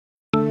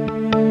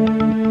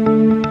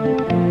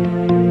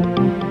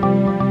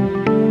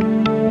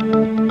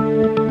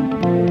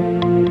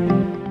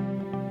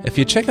If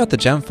you check out the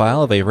gem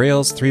file of a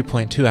Rails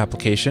 3.2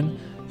 application,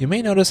 you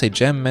may notice a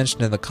gem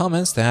mentioned in the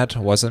comments that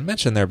wasn't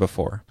mentioned there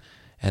before,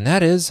 and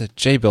that is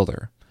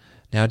JBuilder.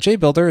 Now,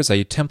 JBuilder is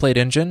a template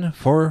engine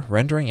for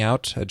rendering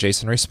out a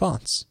JSON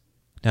response.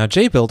 Now,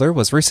 JBuilder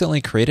was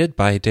recently created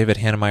by David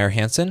Heinemeier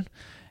Hansson,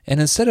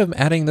 and instead of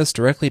adding this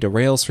directly to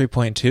Rails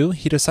 3.2,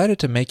 he decided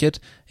to make it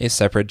a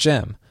separate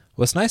gem.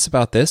 What's nice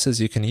about this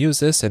is you can use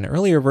this in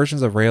earlier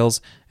versions of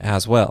Rails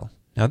as well.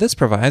 Now, this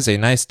provides a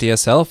nice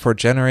DSL for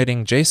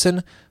generating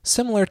JSON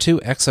similar to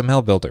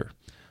XML Builder.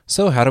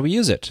 So how do we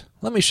use it?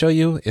 Let me show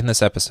you in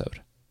this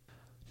episode.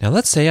 Now,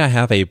 let's say I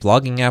have a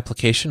blogging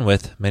application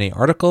with many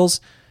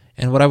articles,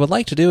 and what I would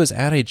like to do is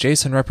add a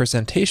JSON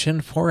representation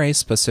for a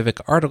specific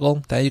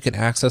article that you can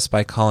access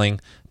by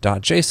calling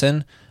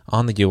 .json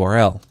on the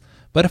URL.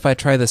 But if I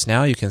try this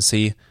now, you can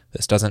see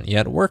this doesn't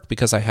yet work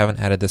because I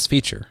haven't added this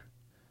feature.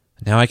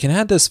 Now, I can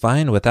add this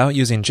fine without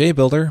using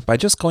JBuilder by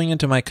just going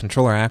into my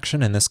controller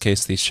action, in this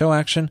case the show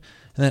action,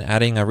 and then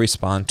adding a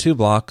respond to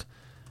block.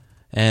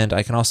 And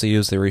I can also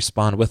use the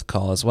respond with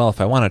call as well if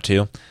I wanted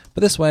to,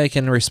 but this way I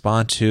can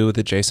respond to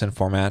the JSON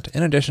format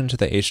in addition to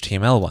the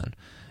HTML one.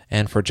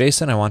 And for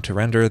JSON, I want to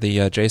render the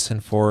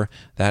JSON for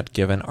that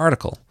given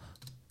article.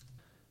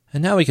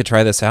 And now we could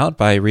try this out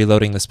by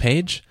reloading this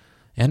page,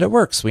 and it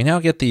works. We now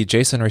get the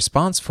JSON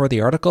response for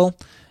the article,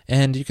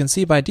 and you can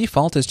see by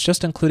default it's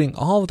just including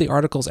all of the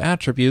article's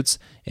attributes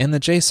in the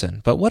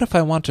JSON. But what if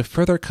I want to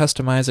further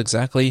customize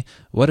exactly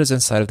what is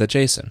inside of the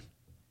JSON?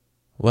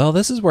 Well,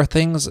 this is where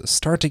things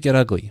start to get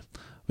ugly.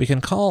 We can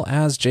call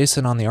as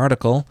JSON on the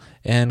article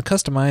and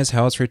customize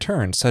how it's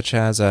returned, such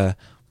as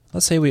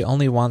let's say we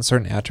only want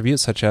certain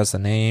attributes such as the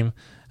name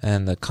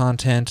and the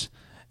content,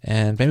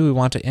 and maybe we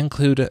want to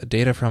include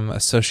data from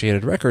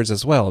associated records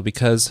as well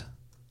because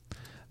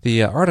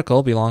the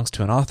article belongs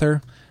to an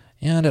author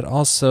and it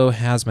also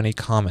has many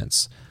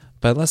comments.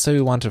 But let's say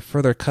we want to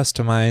further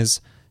customize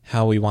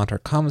how we want our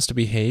comments to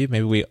behave.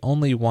 Maybe we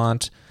only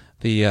want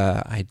the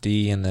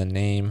ID and the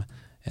name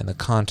and the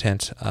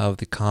content of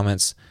the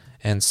comments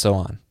and so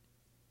on.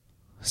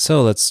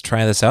 So let's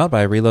try this out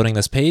by reloading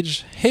this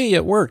page. Hey,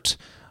 it worked!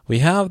 We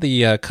have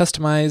the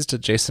customized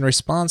JSON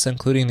response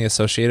including the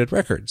associated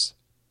records.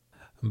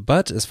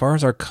 But as far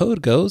as our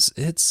code goes,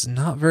 it's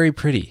not very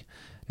pretty.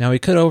 Now, we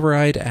could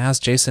override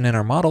as JSON in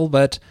our model,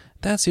 but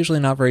that's usually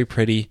not very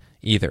pretty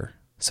either.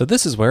 So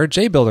this is where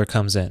JBuilder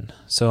comes in.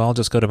 So I'll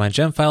just go to my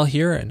gem file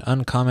here and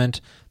uncomment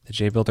the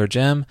JBuilder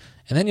gem,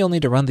 and then you'll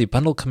need to run the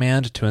bundle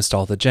command to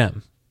install the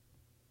gem.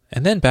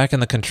 And then back in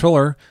the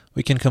controller,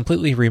 we can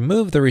completely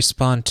remove the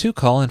respond to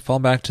call and fall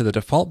back to the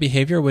default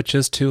behavior, which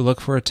is to look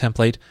for a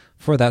template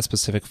for that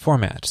specific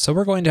format. So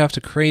we're going to have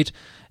to create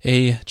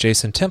a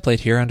JSON template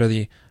here under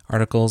the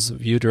articles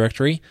view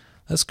directory.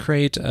 Let's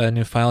create a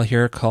new file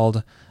here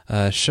called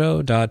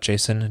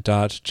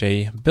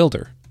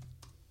show.json.jbuilder.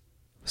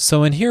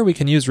 So in here we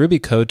can use Ruby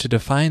code to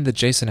define the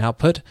JSON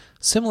output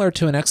similar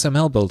to an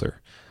XML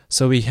builder.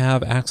 So we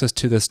have access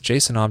to this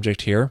JSON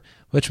object here,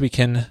 which we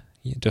can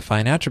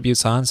define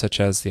attributes on, such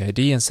as the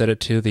ID, and set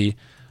it to the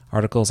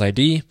article's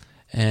ID.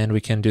 And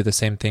we can do the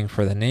same thing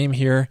for the name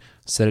here,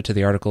 set it to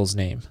the article's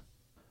name.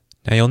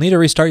 Now, you'll need to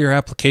restart your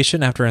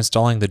application after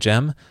installing the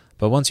gem,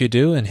 but once you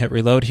do and hit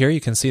reload here,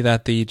 you can see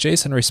that the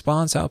JSON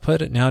response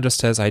output now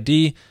just has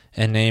ID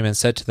and name and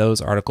set to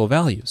those article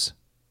values.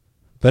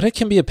 But it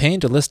can be a pain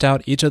to list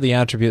out each of the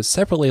attributes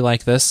separately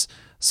like this,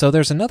 so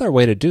there's another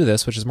way to do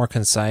this which is more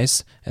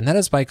concise, and that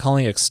is by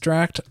calling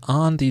extract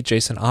on the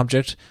JSON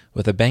object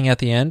with a bang at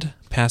the end,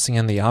 passing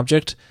in the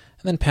object,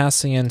 and then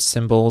passing in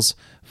symbols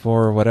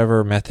for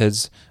whatever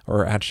methods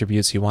or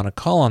attributes you want to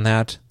call on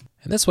that.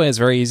 And this way it's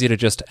very easy to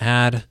just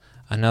add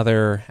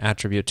another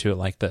attribute to it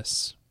like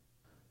this.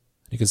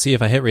 You can see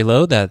if I hit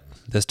reload that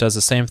this does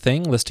the same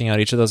thing, listing out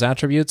each of those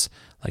attributes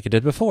like it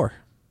did before.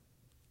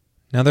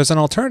 Now, there's an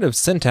alternative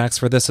syntax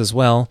for this as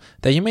well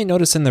that you may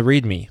notice in the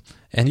README,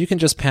 and you can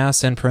just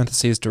pass in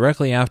parentheses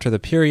directly after the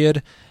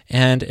period,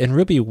 and in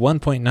Ruby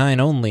 1.9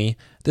 only,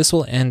 this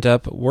will end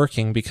up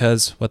working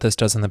because what this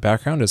does in the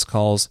background is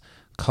calls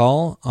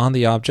call on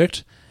the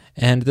object,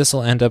 and this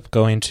will end up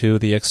going to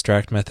the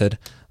extract method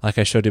like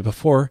I showed you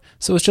before,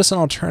 so it's just an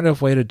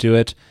alternative way to do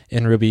it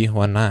in Ruby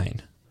 1.9.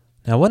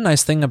 Now, one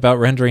nice thing about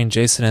rendering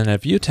JSON in a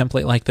view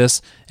template like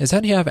this is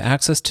that you have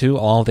access to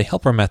all of the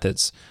helper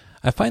methods.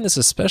 I find this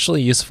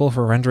especially useful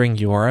for rendering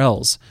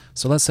URLs.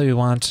 So let's say we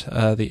want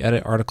the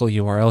edit article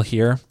URL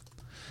here,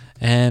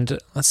 and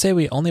let's say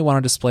we only want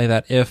to display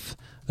that if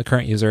the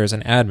current user is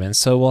an admin.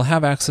 So we'll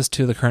have access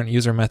to the current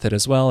user method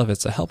as well if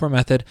it's a helper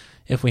method,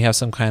 if we have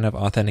some kind of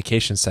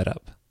authentication set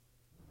up.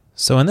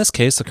 So in this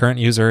case, the current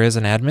user is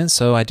an admin,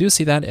 so I do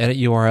see that edit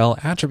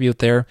URL attribute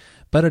there,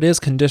 but it is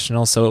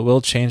conditional, so it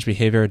will change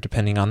behavior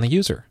depending on the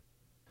user.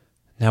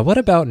 Now, what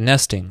about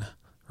nesting?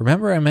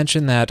 Remember I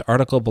mentioned that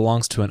article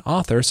belongs to an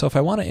author, so if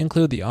I want to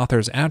include the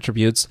author's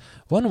attributes,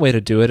 one way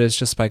to do it is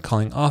just by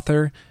calling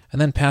author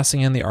and then passing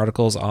in the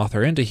article's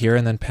author into here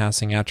and then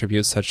passing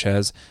attributes such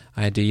as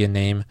ID and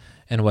name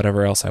and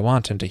whatever else I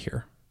want into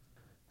here.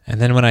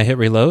 And then when I hit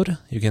reload,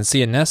 you can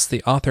see it nests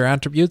the author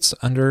attributes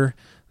under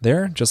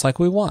there just like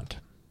we want.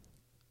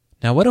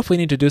 Now what if we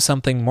need to do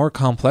something more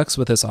complex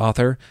with this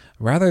author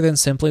rather than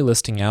simply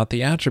listing out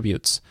the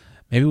attributes?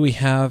 Maybe we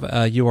have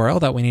a URL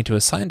that we need to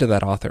assign to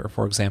that author,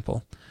 for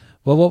example.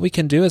 Well, what we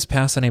can do is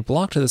pass in a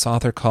block to this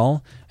author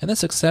call, and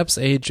this accepts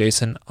a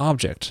JSON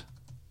object.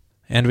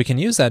 And we can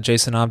use that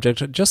JSON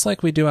object just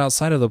like we do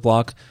outside of the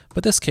block,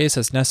 but this case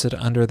is nested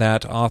under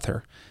that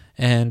author.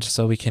 And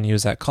so we can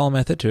use that call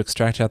method to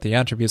extract out the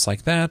attributes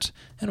like that,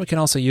 and we can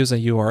also use a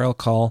URL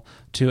call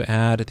to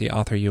add the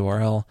author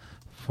URL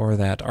for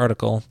that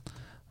article,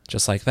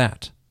 just like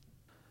that.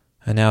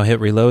 And now hit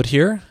reload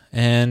here,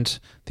 and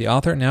the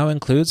author now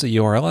includes a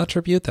URL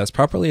attribute that's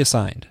properly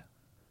assigned.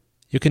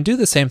 You can do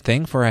the same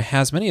thing for a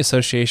has many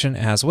association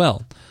as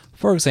well.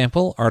 For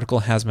example, article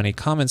has many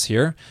comments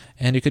here,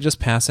 and you could just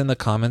pass in the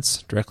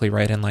comments directly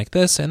right in like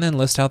this, and then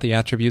list out the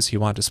attributes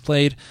you want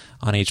displayed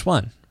on each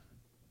one.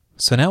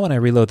 So now when I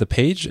reload the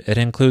page, it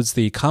includes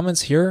the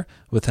comments here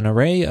with an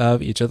array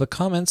of each of the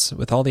comments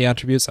with all the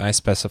attributes I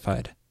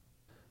specified.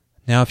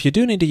 Now if you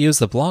do need to use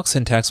the block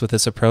syntax with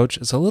this approach,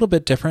 it's a little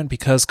bit different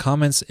because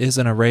comments is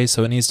an array,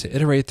 so it needs to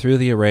iterate through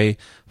the array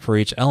for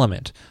each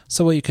element.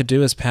 So what you could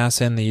do is pass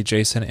in the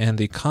JSON and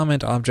the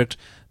comment object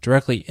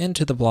directly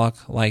into the block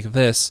like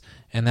this,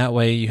 and that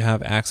way you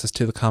have access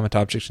to the comment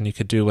object and you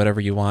could do whatever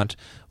you want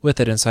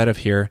with it inside of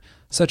here,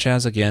 such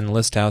as again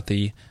list out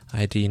the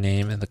ID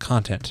name and the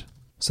content.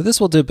 So this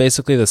will do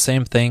basically the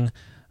same thing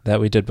that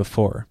we did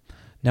before.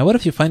 Now what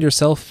if you find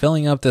yourself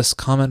filling up this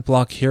comment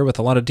block here with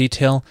a lot of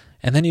detail,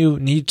 and then you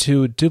need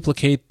to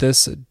duplicate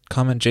this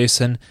comment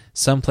JSON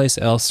someplace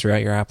else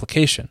throughout your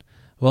application?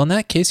 Well, in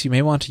that case, you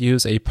may want to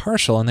use a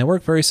partial, and they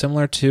work very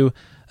similar to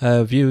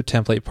Vue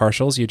template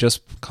partials. You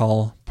just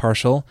call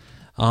partial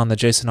on the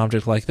JSON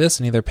object like this,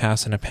 and either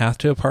pass in a path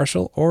to a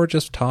partial, or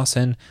just toss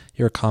in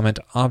your comment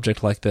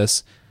object like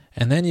this.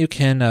 And then you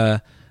can,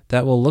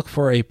 that will look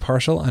for a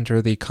partial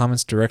under the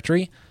comments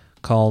directory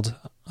called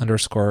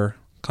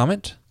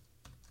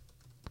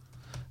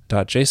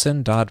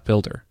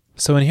 _comment.json.builder.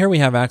 So in here we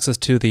have access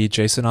to the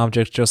JSON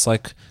object just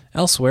like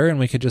elsewhere, and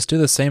we could just do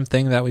the same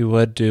thing that we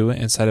would do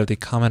inside of the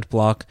comment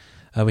block.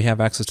 We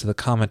have access to the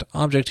comment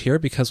object here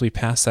because we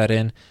pass that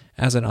in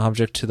as an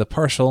object to the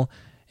partial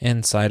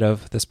inside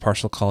of this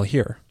partial call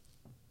here.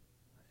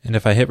 And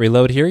if I hit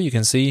reload here, you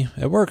can see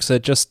it works.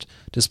 It just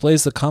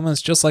displays the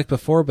comments just like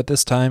before, but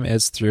this time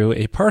it's through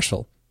a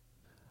partial.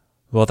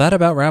 Well, that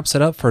about wraps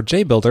it up for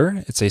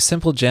JBuilder. It's a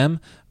simple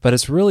gem, but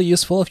it's really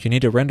useful if you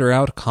need to render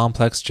out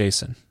complex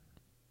JSON.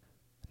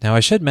 Now I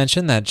should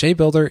mention that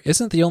JBuilder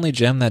isn't the only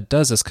gem that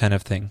does this kind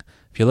of thing.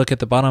 If you look at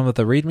the bottom of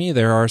the README,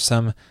 there are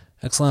some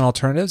excellent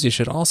alternatives you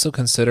should also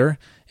consider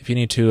if you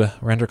need to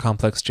render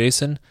complex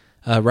JSON.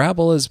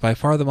 Rabble is by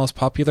far the most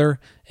popular,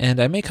 and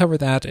I may cover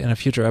that in a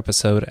future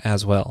episode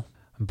as well.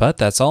 But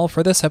that's all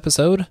for this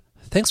episode.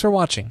 Thanks for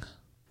watching.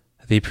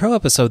 The Pro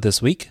episode this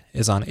week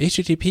is on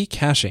HTTP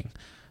caching.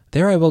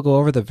 There I will go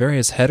over the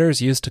various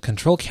headers used to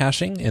control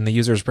caching in the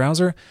user's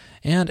browser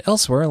and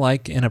elsewhere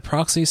like in a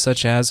proxy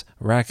such as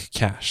Rack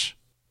Cache.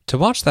 To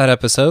watch that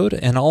episode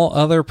and all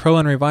other Pro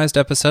and Revised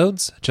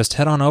episodes, just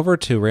head on over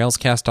to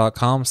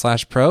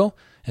railscast.com/pro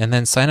and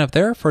then sign up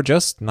there for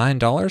just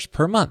 $9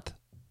 per month.